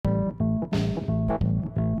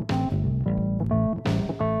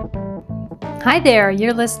Hi there,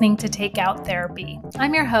 you're listening to Take Out Therapy.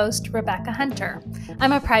 I'm your host, Rebecca Hunter.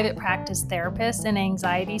 I'm a private practice therapist and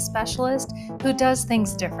anxiety specialist who does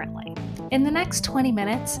things differently. In the next 20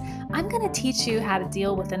 minutes, I'm going to teach you how to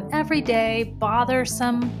deal with an everyday,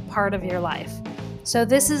 bothersome part of your life. So,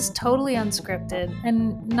 this is totally unscripted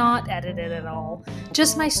and not edited at all.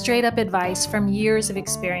 Just my straight up advice from years of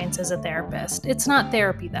experience as a therapist. It's not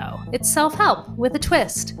therapy, though, it's self help with a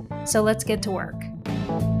twist. So, let's get to work.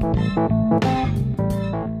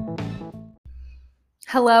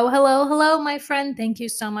 Hello, my friend. Thank you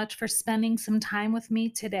so much for spending some time with me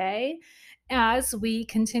today as we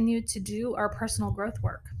continue to do our personal growth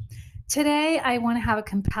work. Today, I want to have a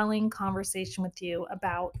compelling conversation with you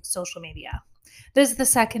about social media. This is the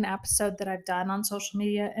second episode that I've done on social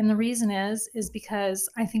media, and the reason is because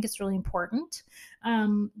I think it's really important.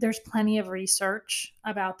 There's plenty of research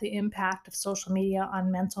about the impact of social media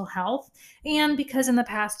on mental health, and because in the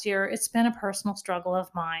past year, it's been a personal struggle of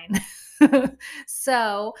mine.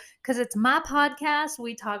 So, because it's my podcast,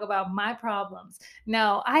 we talk about my problems.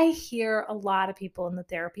 No, I hear a lot of people in the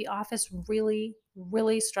therapy office really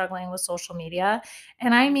struggling with social media.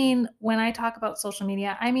 And I mean, when I talk about social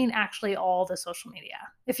media, I mean actually all the social media.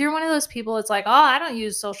 If you're one of those people, it's like, oh, I don't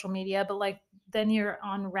use social media, but like then you're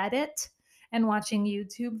on Reddit and watching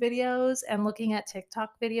YouTube videos and looking at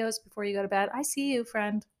TikTok videos before you go to bed. I see you,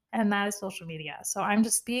 friend. And that is social media. So I'm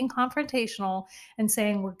just being confrontational and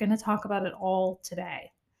saying we're going to talk about it all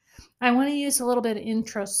today. I want to use a little bit of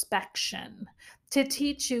introspection to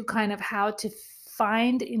teach you kind of how to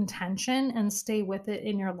find intention and stay with it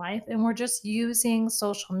in your life. And we're just using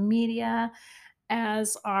social media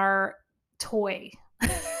as our toy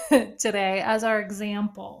today, as our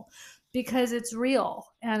example, because it's real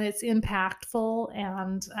and it's impactful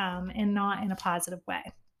and not in a positive way.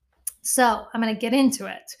 So I'm going to get into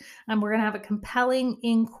it. We're going to have a compelling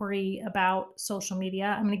inquiry about social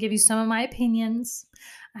media. I'm going to give you some of my opinions.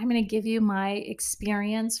 I'm going to give you my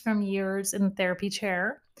experience from years in the therapy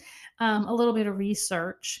chair, a little bit of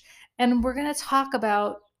research, and we're going to talk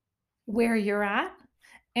about where you're at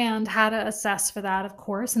and how to assess for that, of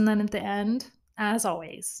course. And then at the end, as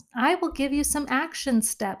always, I will give you some action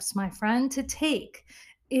steps, my friend, to take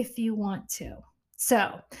if you want to.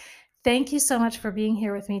 So, thank you so much for being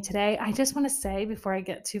here with me today. I just want to say before I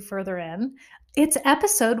get too further in, it's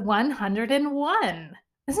episode 101.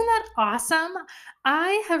 Isn't that awesome?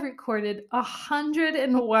 I have recorded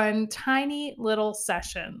 101 tiny little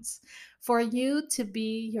sessions for you to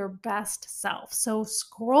be your best self. So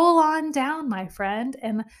scroll on down, my friend,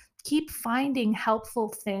 and keep finding helpful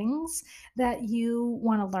things that you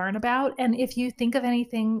want to learn about. And if you think of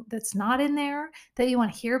anything that's not in there that you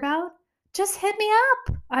want to hear about, just hit me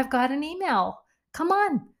up. I've got an email. Come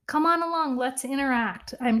on along. Let's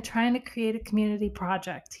interact. I'm trying to create a community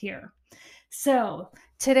project here. So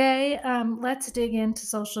today, let's dig into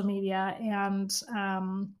social media and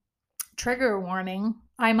trigger warning.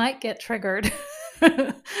 I might get triggered.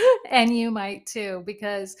 And you might too,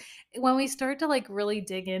 because when we start to like really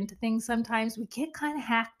dig into things, sometimes we get kind of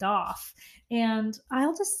hacked off. And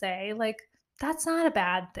I'll just say, like, that's not a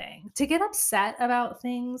bad thing. To get upset about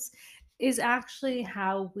things is actually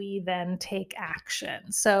how we then take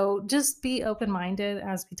action. So just be open minded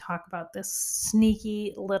as we talk about this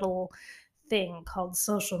sneaky little thing called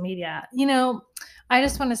social media. I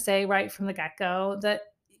just want to say right from the get go that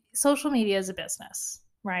social media is a business,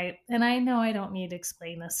 right? And I know I don't need to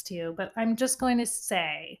explain this to you, but I'm just going to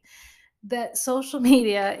say that social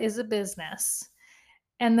media is a business.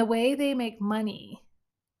 And the way they make money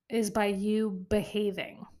is by you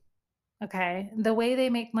behaving. Okay. The way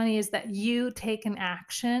they make money is that you take an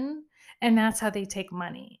action, and that's how they take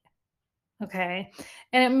money. Okay.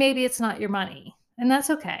 And maybe it's not your money, and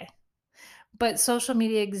that's okay. But social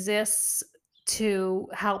media exists to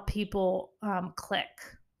help people click.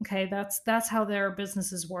 Okay, that's how their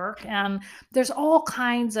businesses work, and there's all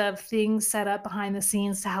kinds of things set up behind the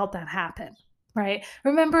scenes to help that happen. Right?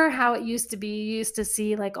 Remember how it used to be? You used to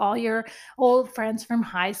see like all your old friends from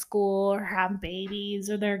high school or having babies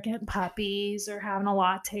or they're getting puppies or having a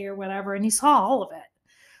latte or whatever, and you saw all of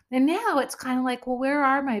it. And now it's kind of like, well, where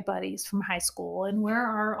are my buddies from high school? And where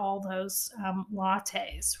are all those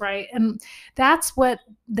lattes, right? And that's what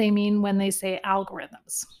they mean when they say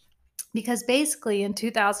algorithms. Because basically in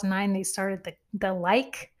 2009, they started the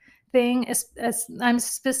like thing. As I'm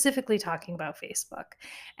specifically talking about Facebook.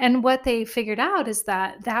 And what they figured out is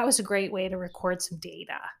that that was a great way to record some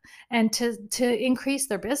data and to increase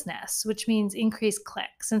their business, which means increase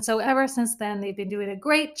clicks. And so ever since then, they've been doing a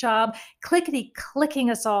great job clickety clicking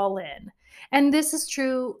us all in. And this is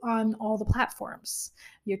true on all the platforms,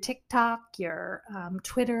 your TikTok, your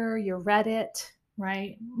Twitter, your Reddit,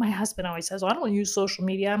 right? My husband always says, well, I don't use social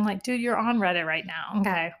media. I'm like, dude, you're on Reddit right now.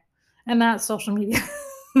 Okay. And that's social media.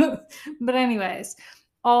 But, anyways,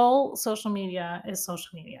 all social media is social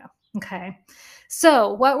media. Okay.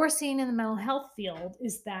 So, what we're seeing in the mental health field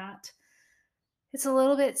is that it's a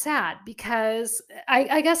little bit sad because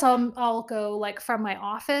I guess I'll go like from my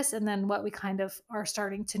office and then what we kind of are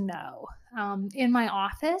starting to know. In my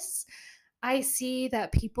office, I see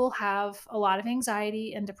that people have a lot of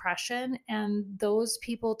anxiety and depression, and those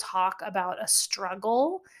people talk about a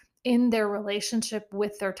struggle in their relationship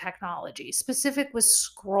with their technology, specific with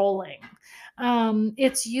scrolling.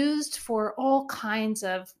 It's used for all kinds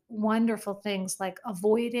of wonderful things like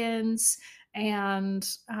avoidance and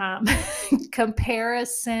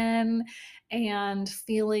comparison and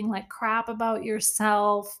feeling like crap about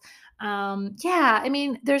yourself. Yeah, I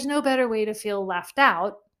mean, there's no better way to feel left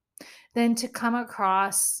out than to come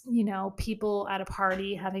across, people at a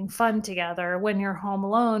party having fun together when you're home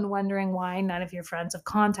alone, wondering why none of your friends have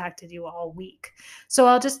contacted you all week. So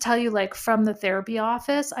I'll just tell you, like, from the therapy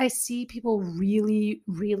office, I see people really,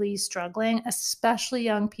 really struggling, especially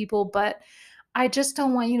young people. But I just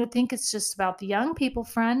don't want you to think it's just about the young people,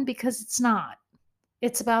 friend, because it's not.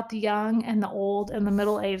 It's about the young and the old and the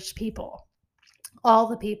middle aged people. All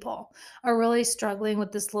the people are really struggling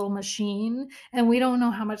with this little machine, and we don't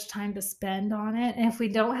know how much time to spend on it. And if we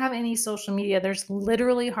don't have any social media, there's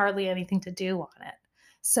literally hardly anything to do on it.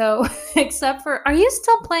 So, except for, are you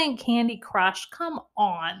still playing Candy Crush? Come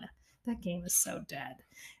on. That game is so dead.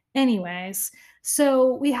 Anyways,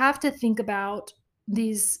 so we have to think about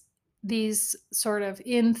these sort of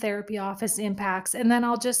in therapy office impacts. And then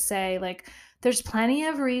I'll just say, like, there's plenty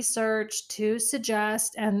of research to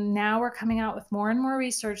suggest, and now we're coming out with more and more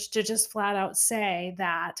research to just flat out say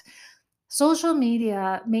that social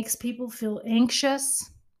media makes people feel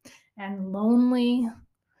anxious and lonely.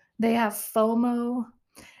 They have FOMO,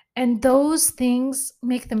 and those things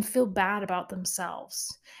make them feel bad about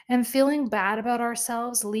themselves. And feeling bad about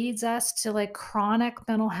ourselves leads us to like chronic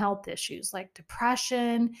mental health issues like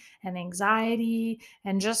depression and anxiety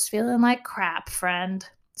and just feeling like crap, friend.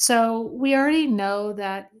 So we already know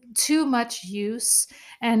that too much use,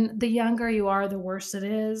 and the younger you are, the worse it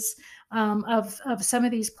is, of some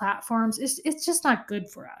of these platforms. It's just not good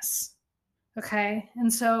for us. Okay.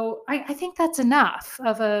 And so I think that's enough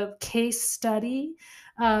of a case study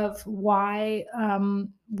of why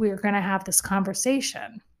we're going to have this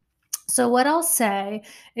conversation. So, what I'll say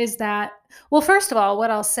is that, well, first of all, what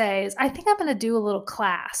I'll say is I think I'm going to do a little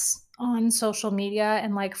class on social media,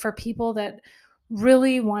 and like for people that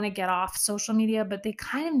really want to get off social media, but they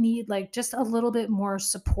kind of need like just a little bit more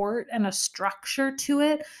support and a structure to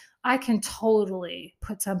it. I can totally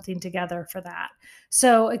put something together for that.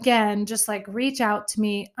 So again, just like reach out to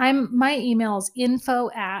me. My email is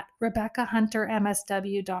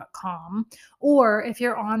info@rebeccahuntermsw.com. Or if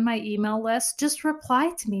you're on my email list, just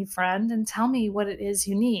reply to me, friend, and tell me what it is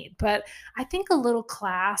you need. But I think a little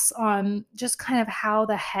class on just kind of how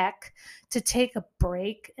the heck to take a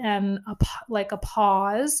break and like a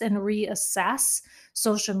pause and reassess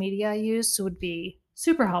social media use would be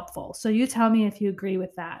super helpful. So you tell me if you agree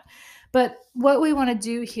with that. But what we want to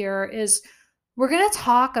do here is we're going to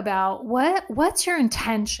talk about what's your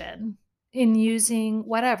intention in using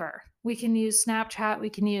whatever. We can use Snapchat, we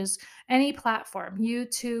can use any platform,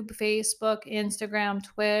 YouTube, Facebook, Instagram,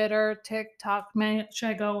 Twitter, TikTok. Should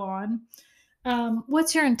I go on?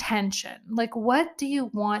 What's your intention? Like, what do you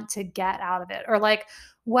want to get out of it? Or like,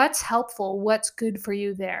 what's helpful? What's good for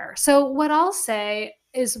you there? So, what I'll say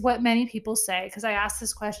is what many people say, because I ask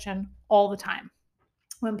this question all the time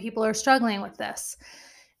when people are struggling with this,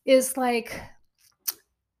 is like,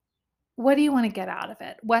 what do you want to get out of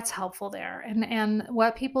it? What's helpful there? And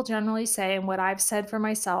what people generally say, and what I've said for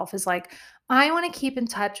myself, is like, I want to keep in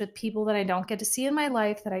touch with people that I don't get to see in my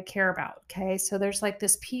life that I care about. Okay. So there's like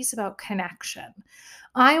this piece about connection.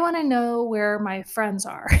 I want to know where my friends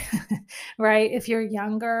are, right? If you're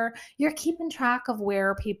younger, you're keeping track of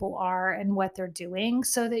where people are and what they're doing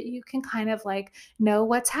so that you can kind of like know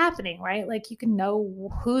what's happening, right? Like you can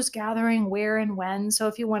know who's gathering where and when. So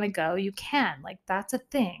if you want to go, you can. Like that's a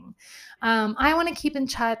thing. I want to keep in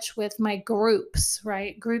touch with my groups,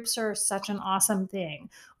 right? Groups are such an awesome thing.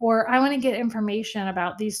 Or I want to get information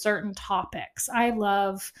about these certain topics. I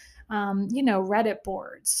love, Reddit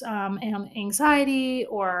boards and anxiety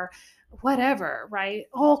or whatever, right?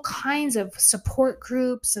 All kinds of support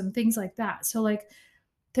groups and things like that. So, like,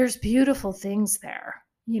 there's beautiful things there.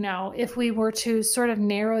 if we were to sort of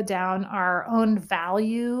narrow down our own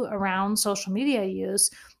value around social media use,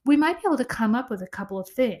 we might be able to come up with a couple of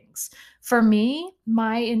things. For me,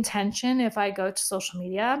 my intention if I go to social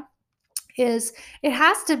media is it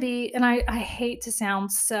has to be, and I hate to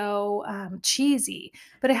sound so cheesy,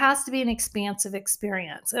 but it has to be an expansive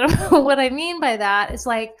experience. And what I mean by that is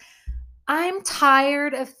like, I'm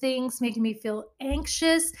tired of things making me feel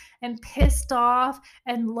anxious and pissed off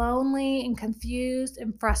and lonely and confused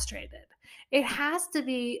and frustrated. It has to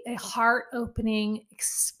be a heart opening,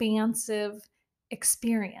 expansive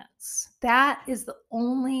experience. That is the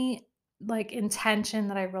only like intention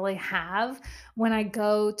that I really have when I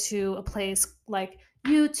go to a place like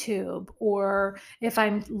YouTube, or if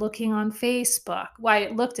I'm looking on Facebook. Well, I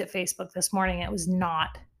looked at Facebook this morning, it was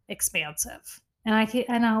not expansive. And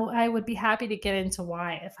I would be happy to get into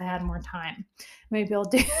why if I had more time. Maybe I'll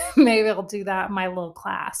do maybe I'll do that in my little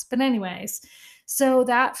class. But anyways, so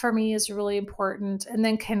that for me is really important. And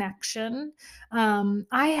then connection.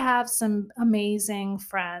 I have some amazing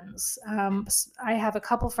friends. I have a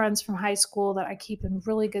couple friends from high school that I keep in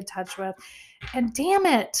really good touch with. And damn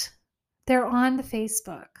it, they're on the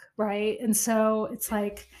Facebook, right? And so it's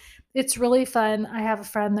like it's really fun. I have a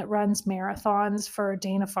friend that runs marathons for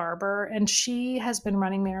Dana-Farber, and she has been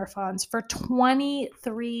running marathons for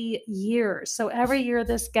 23 years. So every year,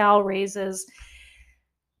 this gal raises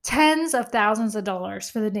tens of thousands of dollars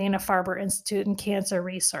for the Dana-Farber Institute and cancer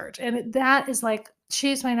research. And that is like,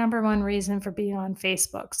 she's my number one reason for being on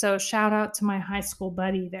Facebook. So shout out to my high school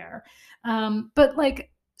buddy there. But like,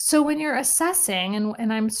 so when you're assessing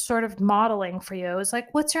and I'm sort of modeling for you, is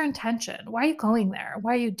like, what's your intention? Why are you going there?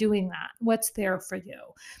 Why are you doing that? What's there for you?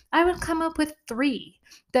 I would come up with 3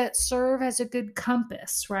 that serve as a good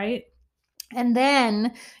compass, right? And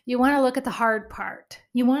then you want to look at the hard part.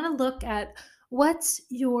 You want to look at what's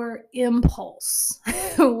your impulse?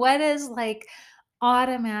 What is like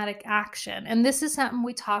automatic action? And this is something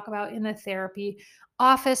we talk about in the therapy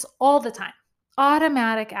office all the time.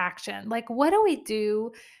 Automatic action. Like, what do we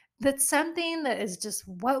do that's something that is just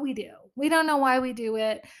what we do? We don't know why we do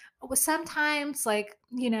it. Sometimes, like,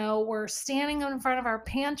 we're standing in front of our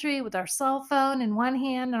pantry with our cell phone in one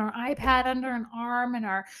hand and our iPad under an arm and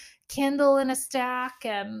our Kindle in a stack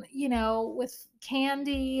and, with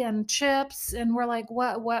candy and chips. And we're like,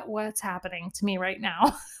 what's happening to me right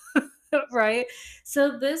now? Right.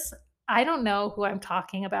 So I don't know who I'm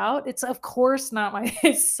talking about. It's of course not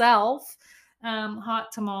myself.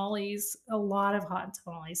 Hot tamales, a lot of hot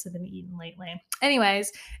tamales have been eaten lately.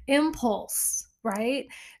 Anyways, impulse, right?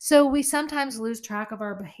 So we sometimes lose track of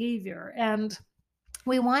our behavior, and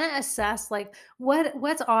we want to assess like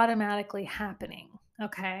what's automatically happening.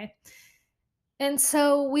 Okay. And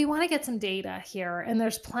so we want to get some data here, and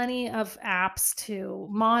there's plenty of apps to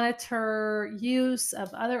monitor use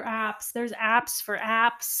of other apps. There's apps for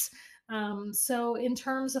apps. So in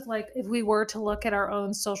terms of like, if we were to look at our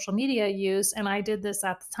own social media use, and I did this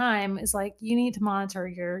at the time, is like, you need to monitor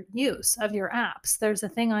your use of your apps. There's a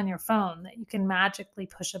thing on your phone that you can magically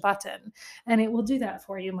push a button, and it will do that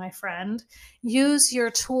for you, my friend. Use your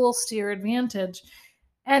tools to your advantage,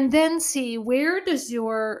 and then see where does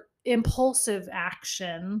your impulsive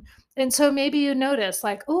action. And so maybe you notice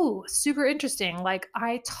like, oh, super interesting, like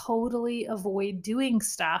I totally avoid doing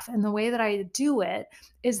stuff, and the way that I do it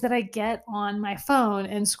is that I get on my phone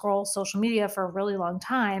and scroll social media for a really long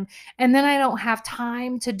time, and then I don't have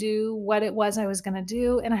time to do what it was I was going to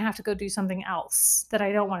do, and I have to go do something else that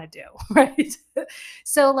I don't want to do. Right.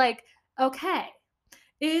 So like, okay,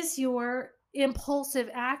 is your impulsive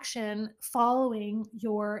action following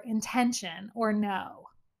your intention or no?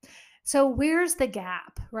 So, where's the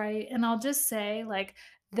gap, right? And I'll just say, like,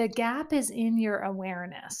 the gap is in your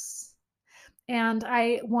awareness. And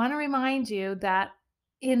I want to remind you that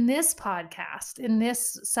in this podcast, in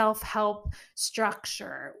this self help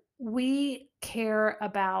structure, we care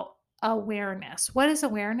about awareness. What is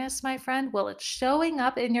awareness, my friend? Well, it's showing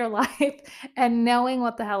up in your life and knowing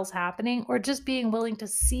what the hell's happening, or just being willing to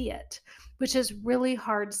see it, which is really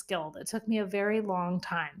hard skill. It took me a very long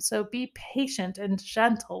time. So be patient and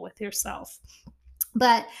gentle with yourself.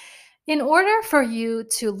 But in order for you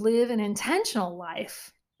to live an intentional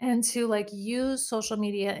life and to like use social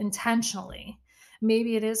media intentionally,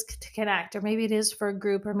 maybe it is to connect, or maybe it is for a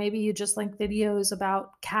group, or maybe you just like videos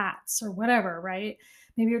about cats or whatever, right?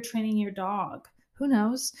 Maybe you're training your dog. Who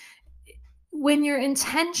knows? When your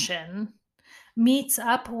intention meets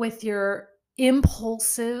up with your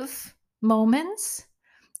impulsive moments,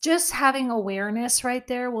 just having awareness right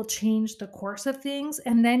there will change the course of things,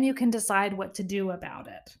 and then you can decide what to do about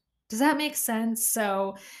it. Does that make sense?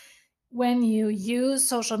 So when you use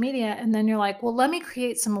social media and then you're like, well, let me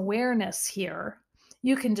create some awareness here,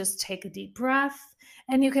 you can just take a deep breath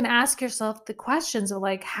and you can ask yourself the questions of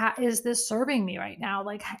like, how is this serving me right now?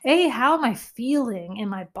 Like, A, how am I feeling in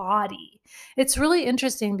my body? It's really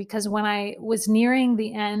interesting because when I was nearing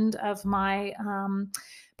the end of my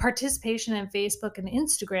participation in Facebook and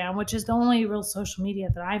Instagram, which is the only real social media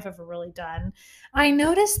that I've ever really done, I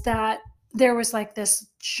noticed that there was like this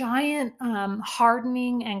giant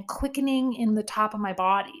hardening and quickening in the top of my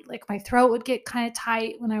body. Like my throat would get kind of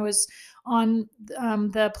tight when I was on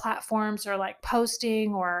the platforms or like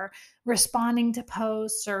posting or responding to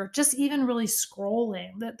posts or just even really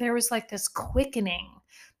scrolling. That there was like this quickening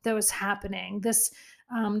that was happening, this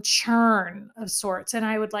churn of sorts. And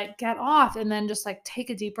I would like get off and then just like take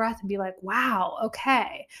a deep breath and be like, wow,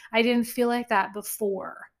 okay, I didn't feel like that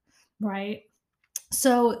before. Right.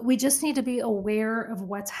 So we just need to be aware of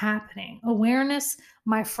what's happening. Awareness,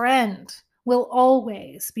 my friend, will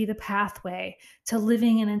always be the pathway to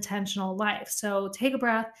living an intentional life. So take a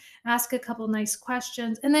breath, ask a couple nice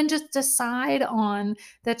questions, and then just decide on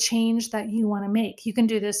the change that you want to make. You can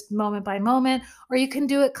do this moment by moment, or you can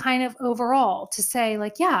do it kind of overall to say,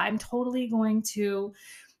 like, yeah, I'm totally going to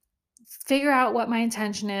figure out what my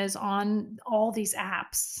intention is on all these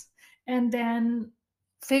apps and then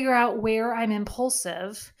figure out where I'm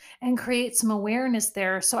impulsive and create some awareness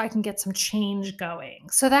there so I can get some change going.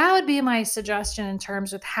 So that would be my suggestion in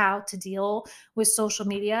terms of how to deal with social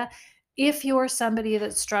media if you're somebody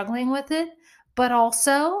that's struggling with it, but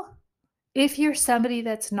also if you're somebody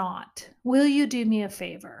that's not. Will you do me a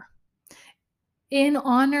favor? In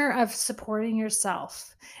honor of supporting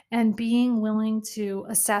yourself and being willing to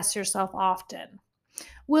assess yourself often,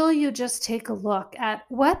 will you just take a look at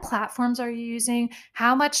what platforms are you using?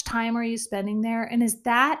 How much time are you spending there? And is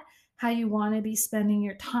that how you want to be spending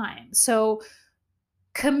your time? So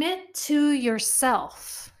commit to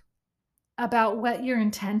yourself about what your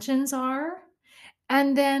intentions are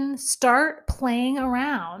and then start playing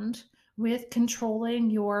around with controlling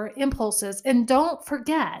your impulses. And don't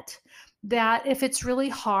forget that if it's really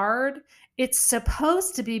hard, it's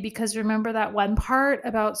supposed to be because remember that one part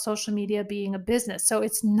about social media being a business. So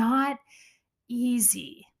it's not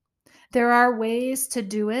easy. There are ways to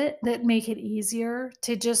do it that make it easier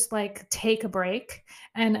to just like take a break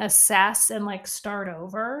and assess and like start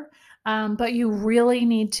over. But you really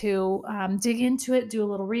need to dig into it, do a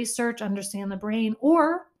little research, understand the brain,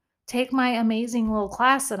 or take my amazing little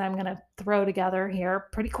class that I'm going to throw together here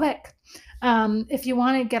pretty quick. If you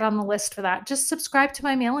want to get on the list for that, just subscribe to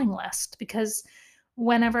my mailing list because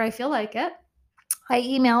whenever I feel like it, I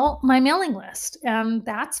email my mailing list, and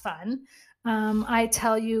that's fun. I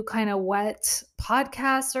tell you kind of what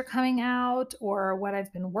podcasts are coming out or what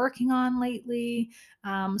I've been working on lately.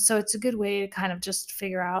 So it's a good way to kind of just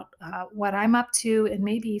figure out what I'm up to and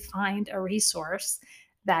maybe find a resource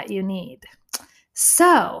that you need.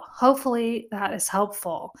 So, hopefully that is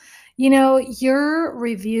helpful. Your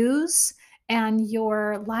reviews and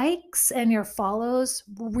your likes and your follows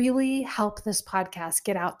really help this podcast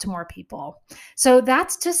get out to more people. So,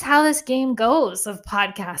 that's just how this game goes of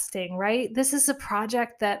podcasting, right? This is a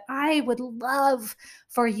project that I would love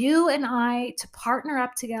for you and I to partner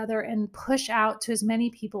up together and push out to as many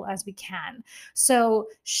people as we can. So,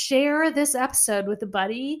 share this episode with a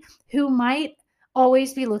buddy who might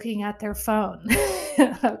always be looking at their phone.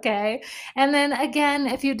 Okay. And then again,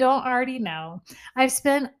 if you don't already know, I've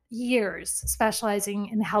spent years specializing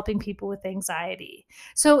in helping people with anxiety.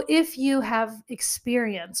 So if you have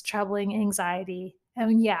experienced troubling anxiety,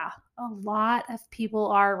 and yeah, a lot of people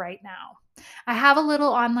are right now, I have a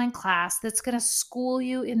little online class that's going to school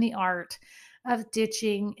you in the art of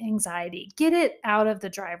ditching anxiety. Get it out of the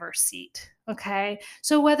driver's seat. Okay.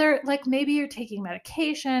 So, whether like maybe you're taking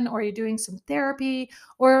medication or you're doing some therapy,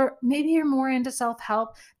 or maybe you're more into self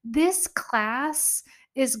help, this class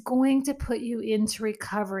is going to put you into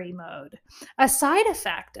recovery mode. A side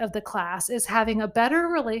effect of the class is having a better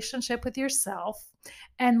relationship with yourself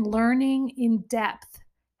and learning in depth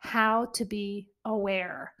how to be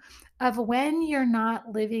aware of when you're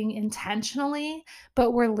not living intentionally,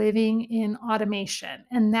 but we're living in automation.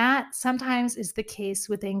 And that sometimes is the case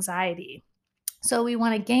with anxiety. So we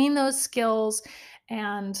want to gain those skills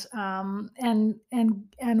and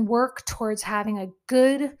work towards having a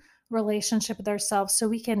good relationship with ourselves so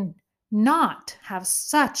we can not have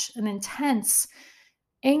such an intense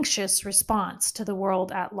anxious response to the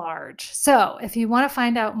world at large. So, if you want to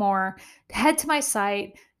find out more, head to my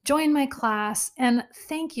site, join my class, and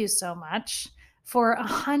thank you so much for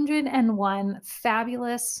 101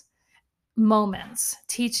 fabulous moments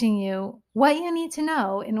teaching you what you need to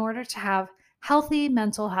know in order to have healthy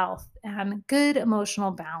mental health and good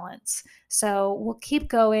emotional balance. So we'll keep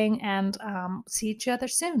going and see each other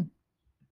soon.